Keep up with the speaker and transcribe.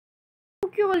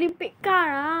Olympic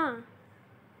car.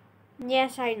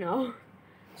 Yes, I know.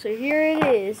 So here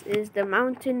it is the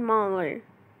mountain Mauler,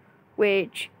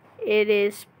 which it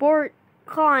is sport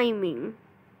climbing.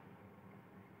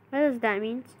 What does that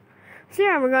mean? So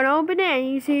yeah, we're gonna open it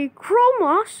and you see chrome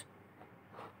loss.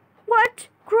 What?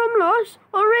 Chrome loss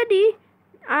already?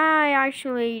 I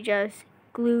actually just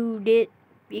glued it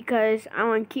because I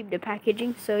want to keep the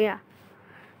packaging. So yeah,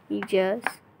 you just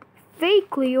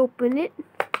fakely open it.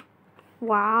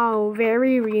 Wow,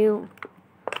 very real.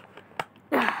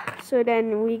 So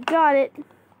then we got it.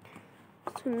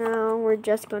 So now we're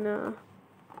just gonna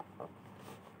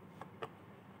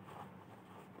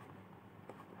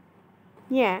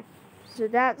so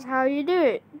that's how you do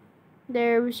it.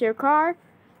 There's your car.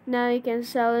 Now you can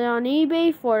sell it on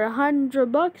eBay for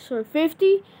 $100 or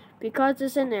 50 because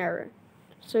it's an error.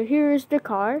 So here's the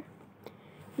car.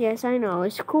 Yes, I know,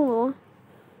 it's cool.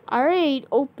 I already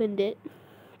opened it.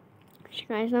 As you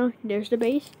guys know, there's the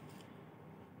base.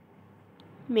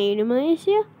 Made in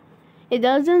Malaysia. It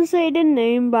doesn't say the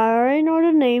name, but I already know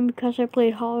the name because I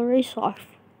played Hollow Race Off.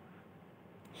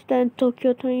 Stand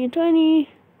Tokyo 2020.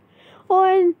 Oh,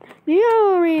 and do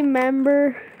you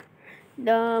remember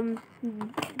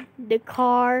the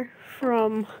car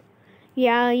from,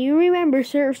 you remember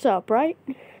Surf's Up, right?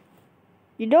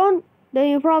 You don't? Then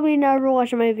you probably never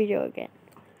watch my video again.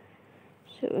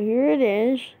 So here it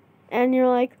is, and you're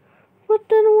like, but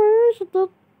then where is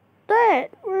that?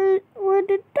 Where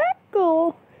did that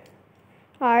go?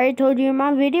 I already told you in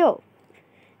my video.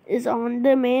 It's on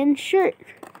the man's shirt.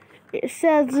 It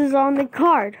says it's on the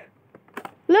card.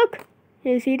 Look,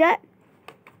 you see that?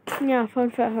 Yeah, fun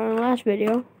fact from the last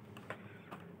video.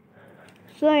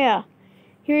 So yeah,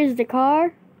 here's the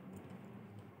car.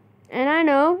 And I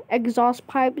know, exhaust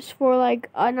pipes for like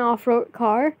an off-road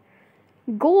car.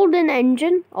 Golden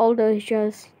engine, although it's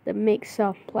just the mix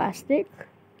of plastic.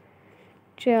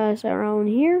 Just around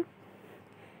here.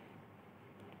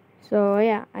 So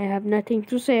yeah, I have nothing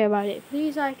to say about it.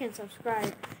 Please like and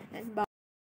subscribe and bye.